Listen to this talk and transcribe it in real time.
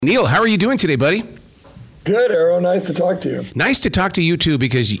Neil, how are you doing today, buddy? Good, Arrow. Nice to talk to you. Nice to talk to you, too,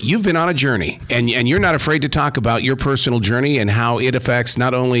 because you've been on a journey, and you're not afraid to talk about your personal journey and how it affects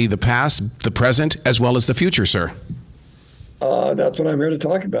not only the past, the present, as well as the future, sir. That's what I'm here to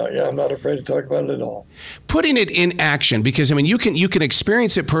talk about. Yeah, I'm not afraid to talk about it at all. Putting it in action, because, I mean, you can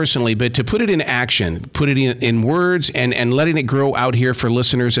experience it personally, but to put it in action, put it in words and letting it grow out here for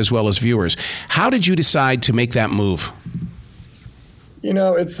listeners as well as viewers. How did you decide to make that move? You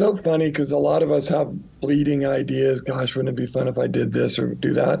know, it's so funny because a lot of us have fleeting ideas. Gosh, wouldn't it be fun if I did this or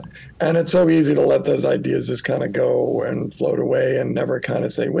do that? And it's so easy to let those ideas just kind of go and float away and never kind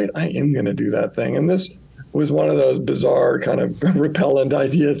of say, wait, I am going to do that thing. And this was one of those bizarre kind of repellent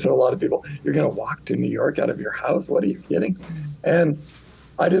ideas to a lot of people. You're going to walk to New York out of your house? What, are you kidding? And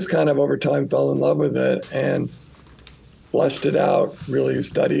I just kind of over time fell in love with it and fleshed it out, really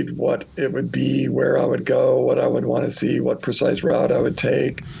studied what it would be, where I would go, what I would want to see, what precise route I would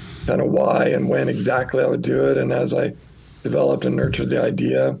take, kind of why and when exactly I would do it. And as I developed and nurtured the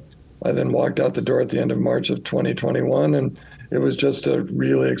idea, I then walked out the door at the end of March of 2021. And it was just a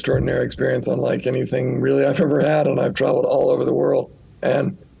really extraordinary experience, unlike anything really I've ever had. And I've traveled all over the world.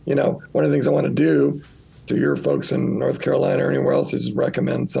 And, you know, one of the things I want to do to your folks in North Carolina or anywhere else is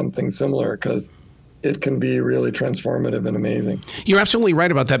recommend something similar, because it can be really transformative and amazing. You're absolutely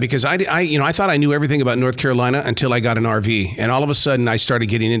right about that, because I thought I knew everything about North Carolina until I got an RV, and all of a sudden I started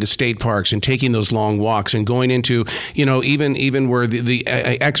getting into state parks and taking those long walks and going into, even where the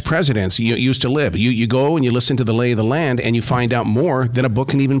ex-presidents used to live. You go and you listen to the lay of the land, and you find out more than a book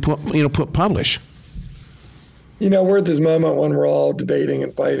can even publish. You know, we're at this moment when we're all debating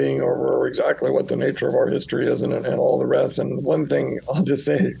and fighting over exactly what the nature of our history is and all the rest. And one thing I'll just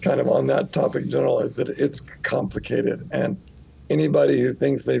say kind of on that topic in general is that it's complicated. And anybody who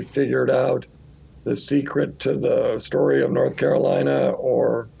thinks they've figured out the secret to the story of North Carolina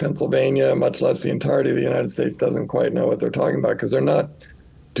or Pennsylvania, much less the entirety of the United States, doesn't quite know what they're talking about, because they're not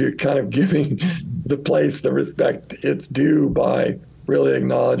kind of giving the place the respect it's due by really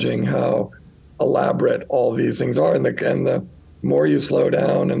acknowledging how elaborate all these things are. And the more you slow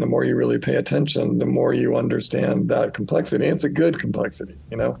down and the more you really pay attention, the more you understand that complexity. And it's a good complexity,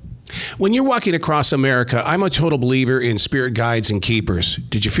 you know? When you're walking across America, I'm a total believer in spirit guides and keepers.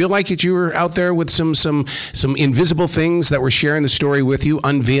 Did you feel like you were out there with some invisible things that were sharing the story with you,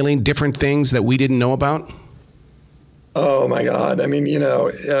 unveiling different things that we didn't know about? Oh, my God. I mean,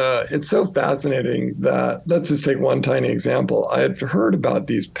 it's so fascinating that, let's just take one tiny example. I had heard about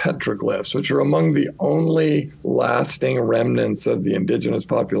these petroglyphs, which are among the only lasting remnants of the indigenous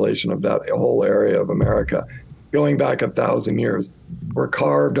population of that whole area of America, going back 1,000 years, were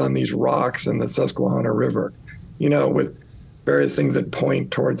carved on these rocks in the Susquehanna River, with various things that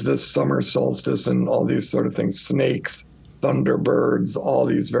point towards this summer solstice and all these sort of things, snakes, thunderbirds, all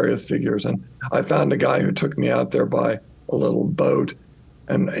these various figures. And I found a guy who took me out there by a little boat.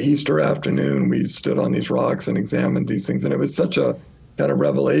 And Easter afternoon, we stood on these rocks and examined these things. And it was such a kind of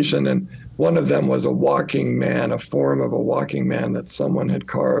revelation. And one of them was a walking man, a form of a walking man that someone had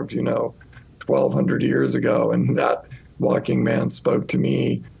carved, 1,200 years ago. And that walking man spoke to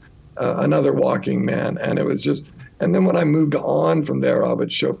me, another walking man. And it was just... And then when I moved on from there, I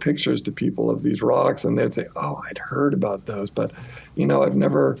would show pictures to people of these rocks, and they'd say, oh, I'd heard about those, but, I've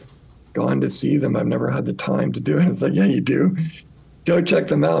never gone to see them. I've never had the time to do it. It's like, yeah, you do. Go check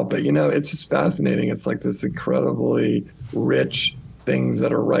them out. But, it's just fascinating. It's like this incredibly rich things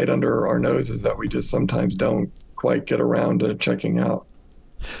that are right under our noses that we just sometimes don't quite get around to checking out.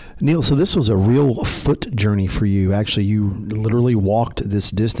 Neil, so this was a real foot journey for you. Actually, you literally walked this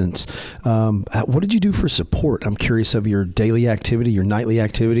distance. What did you do for support? I'm curious of your daily activity, your nightly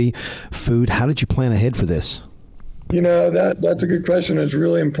activity, food. How did you plan ahead for this? That's a good question. It's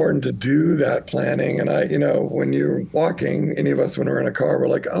really important to do that planning. And when you're walking, any of us, when we're in a car, we're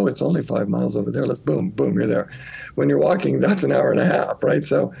like, oh, it's only 5 miles over there. Let's boom, you're there. When you're walking, that's an hour and a half, right?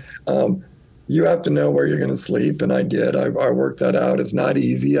 So, you have to know where you're going to sleep, and I did. I worked that out. It's not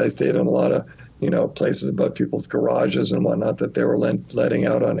easy. I stayed in a lot of, places above people's garages and whatnot that they were letting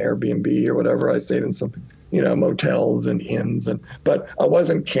out on Airbnb or whatever. I stayed in some, motels and inns, but I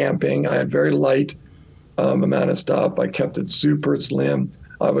wasn't camping. I had very light amount of stuff. I kept it super slim.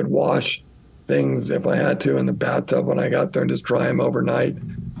 I would wash things if I had to in the bathtub when I got there and just dry them overnight.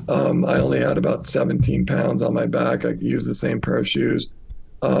 I only had about 17 pounds on my back. I used the same pair of shoes.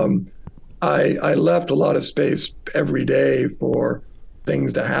 I left a lot of space every day for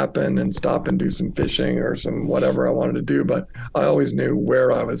things to happen and stop and do some fishing or some whatever I wanted to do. But I always knew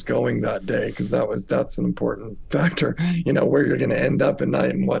where I was going that day, because that's an important factor. You know, where you're going to end up at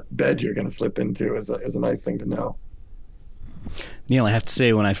night and what bed you're going to slip into is a nice thing to know. Neil, I have to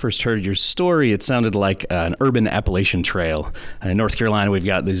say, when I first heard your story, it sounded like an urban Appalachian trail. In North Carolina, we've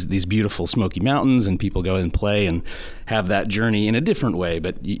got these beautiful Smoky Mountains, and people go and play and have that journey in a different way.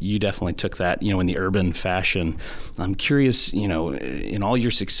 But you definitely took that, in the urban fashion. I'm curious, in all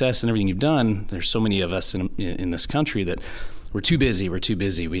your success and everything you've done, there's so many of us in this country that we're too busy.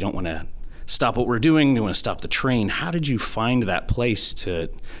 We don't want to stop what we're doing. We want to stop the train. How did you find that place to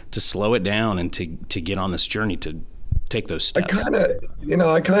slow it down and to get on this journey to take those steps?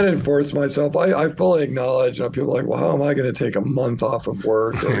 I kind of forced myself. I fully acknowledge, people are like, well, how am I going to take a month off of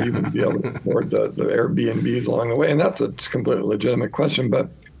work or even be able to afford the Airbnbs along the way? And that's a completely legitimate question. But,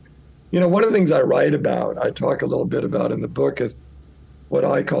 one of the things I write about, I talk a little bit about in the book, is what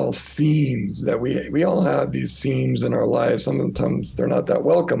I call seams, that we all have these seams in our lives. Sometimes they're not that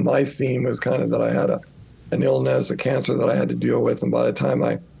welcome. My seam was kind of that I had an illness, a cancer that I had to deal with. And by the time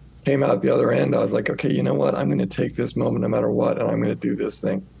I came out the other end, I was like, okay, you know what? I'm going to take this moment no matter what, and I'm going to do this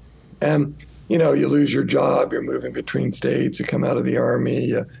thing. And, you lose your job, you're moving between states, you come out of the Army,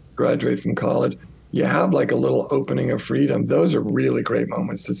 you graduate from college, you have like a little opening of freedom. Those are really great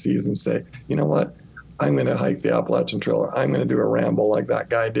moments to seize and say, you know what? I'm going to hike the Appalachian Trail, or I'm going to do a ramble like that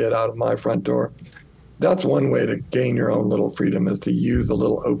guy did out of my front door. That's one way to gain your own little freedom, is to use the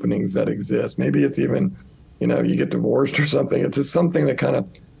little openings that exist. Maybe it's even, you get divorced or something. It's just something that kind of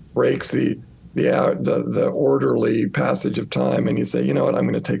breaks the orderly passage of time, and you say, you know what, I'm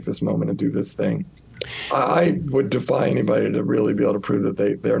going to take this moment and do this thing. I would defy anybody to really be able to prove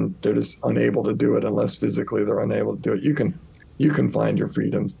that they're just unable to do it unless physically they're unable to do it. You can find your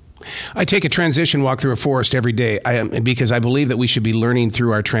freedoms. I take a transition walk through a forest every day because I believe that we should be learning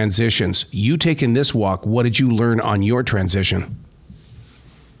through our transitions. You taking this walk, what did you learn on your transition?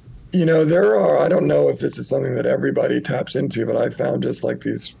 I don't know if this is something that everybody taps into, but I found just like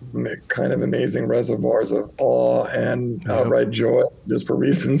these kind of amazing reservoirs of awe and outright joy, just for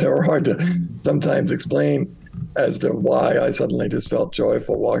reasons that were hard to sometimes explain as to why I suddenly just felt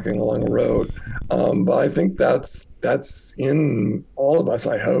joyful walking along a road. But I think that's in all of us,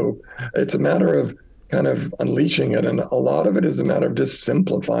 I hope. It's a matter of kind of unleashing it. And a lot of it is a matter of just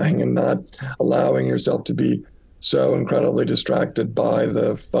simplifying and not allowing yourself to be so incredibly distracted by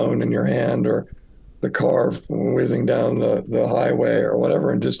the phone in your hand or the car whizzing down the highway or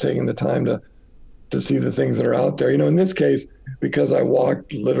whatever, and just taking the time to see the things that are out there. In this case, because I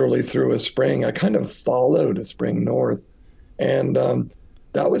walked literally through a spring, I kind of followed a spring north. And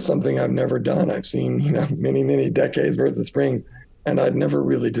that was something I've never done. I've seen, many, many decades worth of springs, and I'd never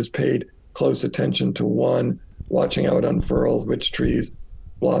really just paid close attention to one, watching how it unfurls, which trees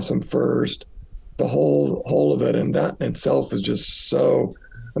blossom first, the whole of it. And that in itself is just so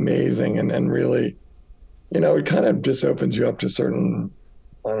amazing. And really, it kind of just opens you up to certain,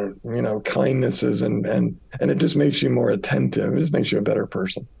 kindnesses and it just makes you more attentive. It just makes you a better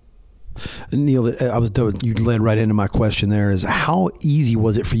person. Neil, you led right into my question there, is how easy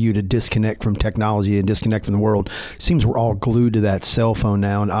was it for you to disconnect from technology and disconnect from the world? Seems we're all glued to that cell phone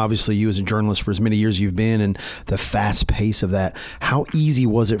now, and obviously you as a journalist for as many years you've been, and the fast pace of that. How easy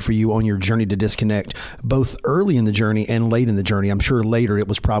was it for you on your journey to disconnect, both early in the journey and late in the journey? I'm sure later it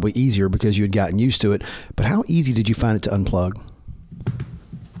was probably easier because you had gotten used to it, but how easy did you find it to unplug?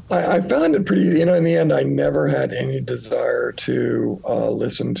 I found it pretty, in the end, I never had any desire to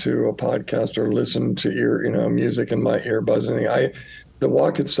listen to a podcast or listen to music in my earbuds. And the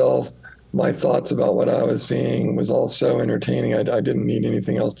walk itself, my thoughts about what I was seeing was all so entertaining. I didn't need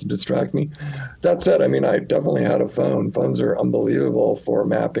anything else to distract me. That said, I definitely had a phone. Phones are unbelievable for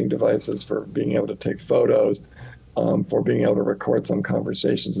mapping devices, for being able to take photos, for being able to record some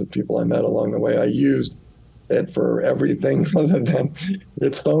conversations with people I met along the way. I used it for everything other than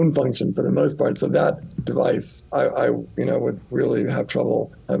its phone function for the most part. So that device, I would really have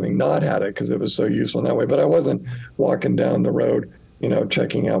trouble having not had it because it was so useful in that way. But I wasn't walking down the road,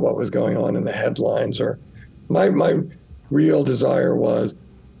 checking out what was going on in the headlines. Or my real desire was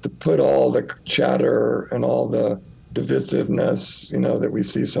to put all the chatter and all the divisiveness, that we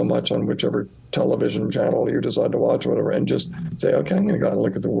see so much on whichever television channel you decide to watch or whatever, and just say, okay, I'm going to go out and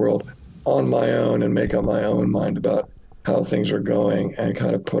look at the world on my own and make up my own mind about how things are going and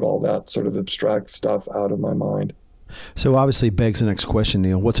kind of put all that sort of abstract stuff out of my mind. So obviously begs the next question,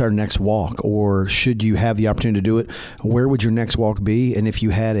 Neil. What's our next walk? Or should you have the opportunity to do it, where would your next walk be? And if you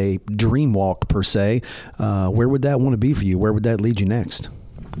had a dream walk per se, where would that want to be for you? Where would that lead you next?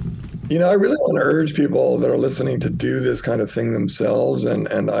 I really want to urge people that are listening to do this kind of thing themselves.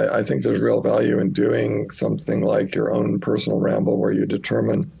 And I think there's real value in doing something like your own personal ramble where you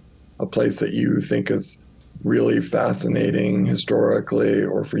determine a place that you think is really fascinating historically,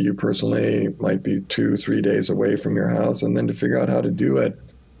 or for you personally, might be 2-3 days away from your house, and then to figure out how to do it,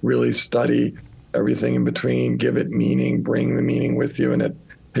 really study everything in between, give it meaning, bring the meaning with you, and it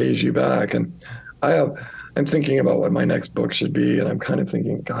pays you back. And I'm thinking about what my next book should be, and I'm kind of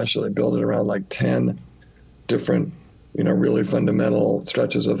thinking, gosh, should I build it around like 10 different, really fundamental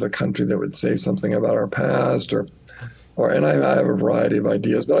stretches of the country that would say something about our past, and I have a variety of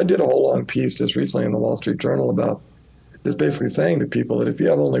ideas. But I did a whole long piece just recently in the Wall Street Journal about just basically saying to people that if you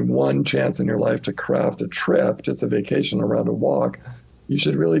have only one chance in your life to craft a trip, just a vacation around a walk, you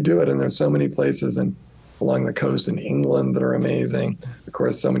should really do it. And there's so many places along the coast in England that are amazing. Of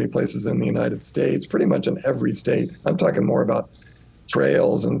course, so many places in the United States, pretty much in every state. I'm talking more about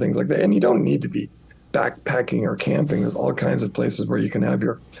trails and things like that. And you don't need to be backpacking or camping. There's all kinds of places where you can have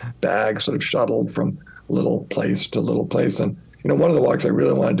your bag sort of shuttled from little place to little place. And, one of the walks I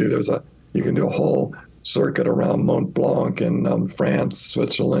really want to do, you can do a whole circuit around Mont Blanc in France,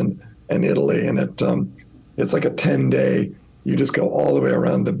 Switzerland, and Italy. And it's like a 10-day, you just go all the way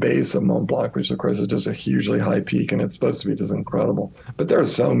around the base of Mont Blanc, which of course is just a hugely high peak, and it's supposed to be just incredible. But there are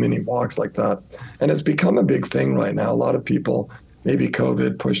so many walks like that. And it's become a big thing right now. A lot of people, maybe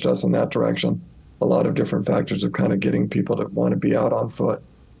COVID pushed us in that direction. A lot of different factors of kind of getting people to want to be out on foot.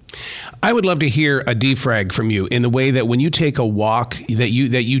 I would love to hear a defrag from you in the way that when you take a walk, that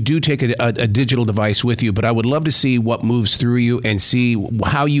you do take a digital device with you, but I would love to see what moves through you and see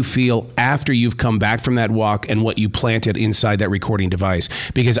how you feel after you've come back from that walk and what you planted inside that recording device.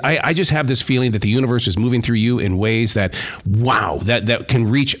 Because I just have this feeling that the universe is moving through you in ways that, wow, that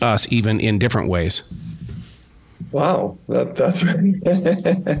can reach us even in different ways. Wow, that's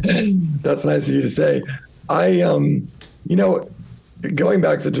that's nice of you to say. Going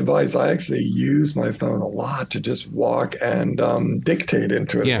back to the device, I actually use my phone a lot to just walk and dictate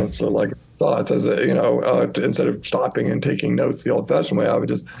into it. Yeah. So like thoughts, instead of stopping and taking notes the old-fashioned way, I would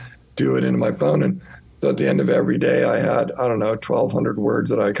just do it into my phone. And so at the end of every day, I had 1,200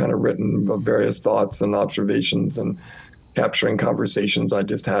 words that I kind of written of various thoughts and observations and capturing conversations I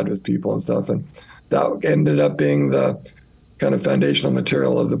just had with people and stuff. And that ended up being the kind of foundational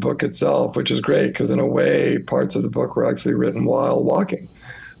material of the book itself, which is great because in a way, parts of the book were actually written while walking.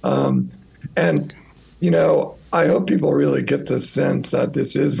 And I hope people really get the sense that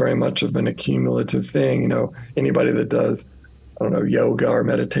this is very much of an accumulative thing. Anybody that does, yoga or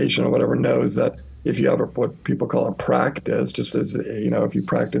meditation or whatever knows that if you have what people call a practice, just as, if you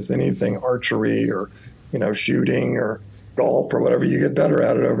practice anything, archery or, shooting or golf or whatever, you get better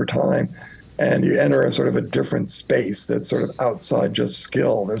at it over time. And you enter a sort of a different space that's sort of outside just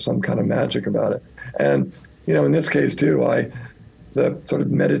skill. There's some kind of magic about it. And, in this case too, the sort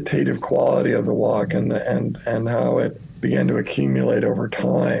of meditative quality of the walk and how it began to accumulate over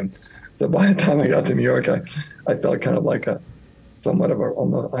time. So by the time I got to New York, I felt kind of like somewhat of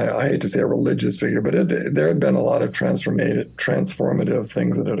I hate to say a religious figure, but there had been a lot of transformative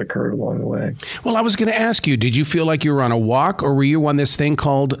things that had occurred along the way. Well, I was going to ask you, did you feel like you were on a walk or were you on this thing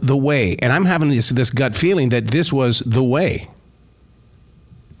called the way? And I'm having this gut feeling that this was the way.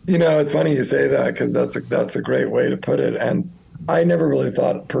 It's funny you say that because that's a great way to put it. And I never really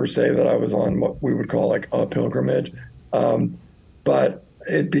thought per se that I was on what we would call like a pilgrimage. But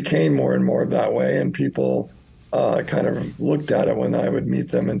it became more and more that way. And people kind of looked at it when I would meet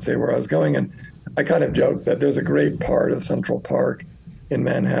them and say where I was going. And I kind of joked that there's a great part of Central Park in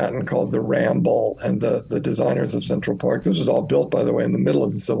Manhattan called the Ramble, and the designers of Central Park. This was all built, by the way, in the middle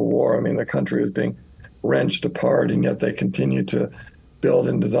of the Civil War. I mean, the country was being wrenched apart, and yet they continued to build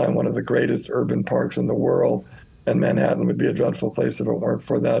and design one of the greatest urban parks in the world. And Manhattan would be a dreadful place if it weren't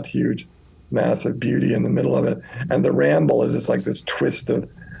for that huge, massive beauty in the middle of it. And the Ramble is just like this twist of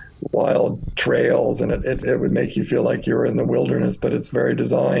wild trails, and it would make you feel like you're in the wilderness, but it's very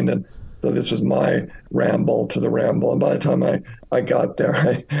designed. And so this was my ramble to the Ramble. And by the time I got there,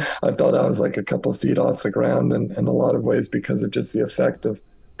 I felt I was like a couple of feet off the ground in a lot of ways because of just the effect of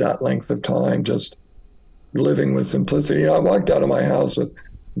that length of time, just living with simplicity. I walked out of my house with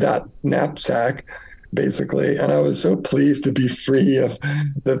that knapsack, basically, and I was so pleased to be free of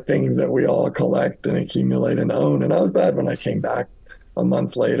the things that we all collect and accumulate and own. And I was glad when I came back a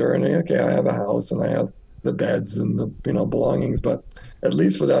month later and okay, I have a house and I have the beds and the belongings, but at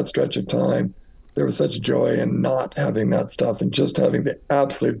least for that stretch of time, there was such joy in not having that stuff and just having the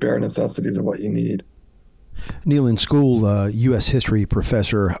absolute bare necessities of what you need. Neil, in school, U.S. history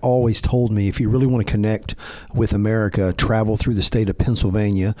professor always told me if you really want to connect with America, travel through the state of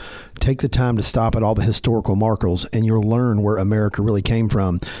Pennsylvania, take the time to stop at all the historical markers, and you'll learn where America really came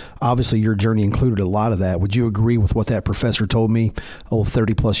from. Obviously, your journey included a lot of that. Would you agree with what that professor told me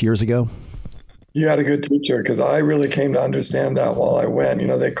 30 plus years ago? You had a good teacher because I really came to understand that while I went. You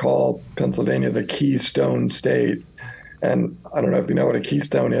know, they call Pennsylvania the Keystone State. And I don't know if you know what a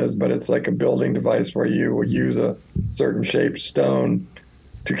keystone is, but it's like a building device where you would use a certain shaped stone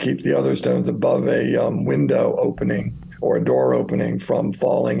to keep the other stones above a window opening or a door opening from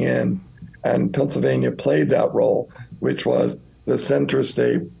falling in. And Pennsylvania played that role, which was the center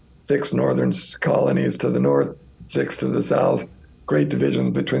state, 6 northern colonies to the north, 6 to the south, great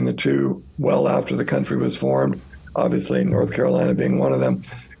divisions between the two well after the country was formed, obviously North Carolina being one of them,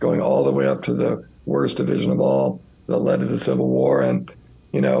 going all the way up to the worst division of all that led to the Civil War. And,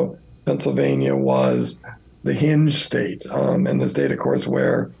 you know, Pennsylvania was the hinge state, and the state, of course,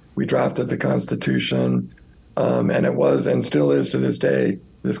 where we drafted the Constitution, and it was and still is to this day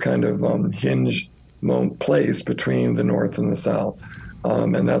this kind of hinge place between the North and the South.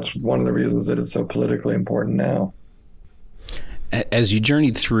 And that's one of the reasons that it's so politically important now. As you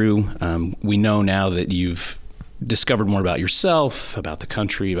journeyed through, we know now that you've discovered more about yourself, about the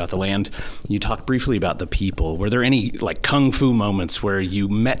country, about the land. You talked briefly about the people. Were there any like kung fu moments where you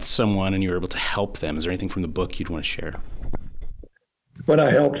met someone and you were able to help them? Is there anything from the book you'd want to share? When I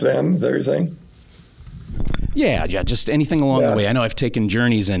helped them, is that what you're saying? Yeah, just anything along the way. I know I've taken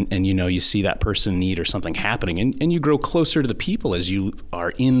journeys and you know, you see that person in need or something happening and you grow closer to the people as you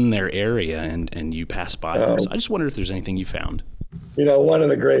are in their area and you pass by them. So I just wonder if there's anything you found. You know, one of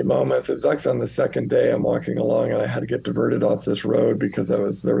the great moments, it was actually on the second day I'm walking along and I had to get diverted off this road because there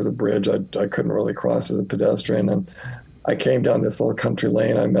was a bridge I couldn't really cross as a pedestrian. And I came down this little country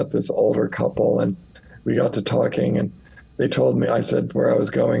lane. I met this older couple and we got to talking and they told me, I said where I was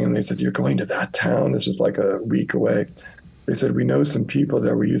going, and they said, "You're going to that town? This is like a week away." They said, "We know some people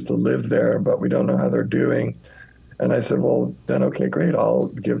there. We used to live there, but we don't know how they're doing." And I said, "Well, then, okay, great.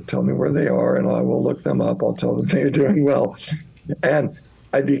 Tell me where they are, and I will look them up. I'll tell them they're doing well." And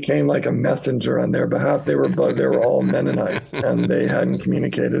I became like a messenger on their behalf. They were all Mennonites, and they hadn't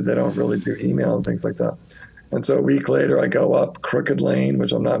communicated. They don't really do email and things like that. And so a week later, I go up Crooked Lane,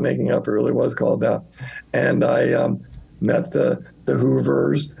 which I'm not making up. It really was called that. And I met the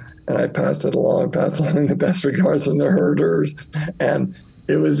Hoovers, and I passed along the best regards from the herders. And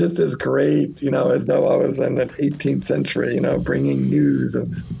it was just as great, you know, as though I was in the 18th century, you know, bringing news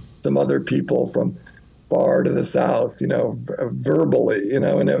of some other people from far to the south, you know, verbally, you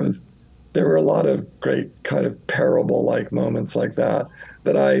know, and there were a lot of great kind of parable-like moments like that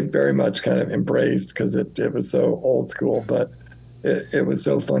I very much kind of embraced because it was so old school, but it was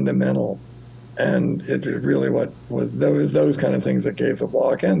so fundamental. And it really was those kind of things that gave the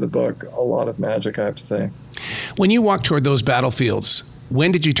walk and the book a lot of magic, I have to say. When you walked toward those battlefields,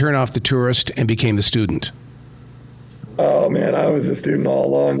 when did you turn off the tourist and became the student? Oh, man, I was a student all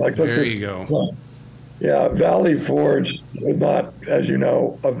along. There you go. Well, yeah, Valley Forge was not, as you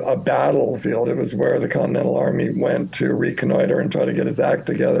know, a battlefield. It was where the Continental Army went to reconnoiter and try to get its act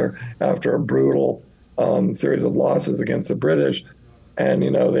together after a brutal series of losses against the British. And,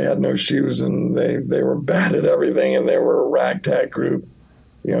 you know, they had no shoes and they were bad at everything. And they were a ragtag group,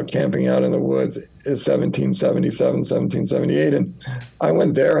 you know, camping out in the woods in 1777, 1778. And I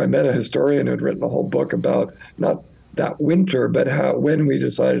went there. I met a historian who had written a whole book about not that winter, but when we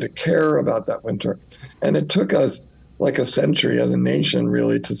decided to care about that winter. And it took us like a century as a nation,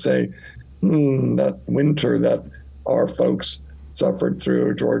 really, to say, that winter that our folks suffered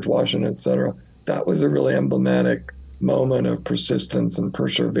through, George Washington, et cetera, that was a really emblematic moment of persistence and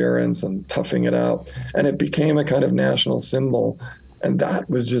perseverance and toughing it out. And it became a kind of national symbol. And that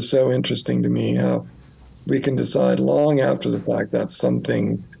was just so interesting to me, how we can decide long after the fact that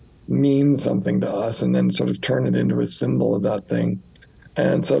something means something to us and then sort of turn it into a symbol of that thing.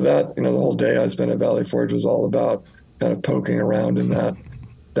 And so that, you know, the whole day I spent at Valley Forge was all about kind of poking around in that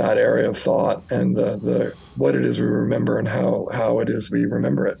area of thought and the what it is we remember and how it is we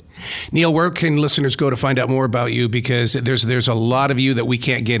remember it. Neil, where can listeners go to find out more about you? Because there's a lot of you that we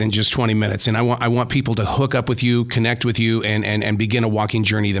can't get in just 20 minutes. And I want people to hook up with you, connect with you, and begin a walking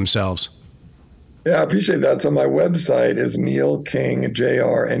journey themselves. Yeah, I appreciate that. So my website is neilking,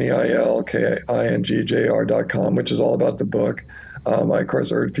 JRNeilKingJR.com, which is all about the book. I, of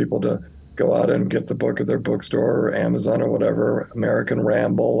course, urge people to go out and get the book at their bookstore or Amazon or whatever. American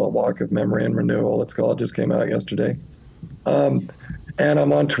Ramble, A Walk of Memory and Renewal, it's called. It just came out yesterday. And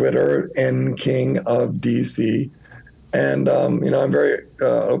I'm on Twitter, NKingofDC. And, you know, I'm very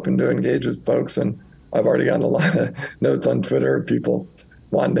open to engage with folks. And I've already gotten a lot of notes on Twitter of people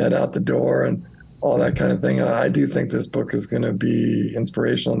wanting to head out the door and all that kind of thing. I do think this book is going to be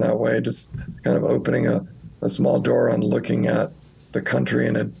inspirational in that way, just kind of opening a small door on looking at the country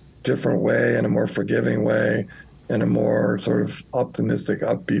in a different way, in a more forgiving way, in a more sort of optimistic,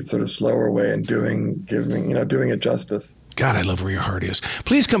 upbeat, sort of slower way, and doing it justice. God, I love where your heart is.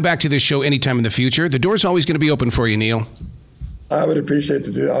 Please come back to this show anytime in the future. The door's always going to be open for you, Neil. I would appreciate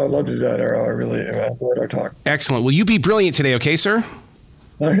to do. I would love to do that, Errol. I really enjoyed our talk. Excellent. Well, you be brilliant today, okay, sir?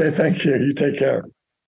 Okay, thank you. You take care.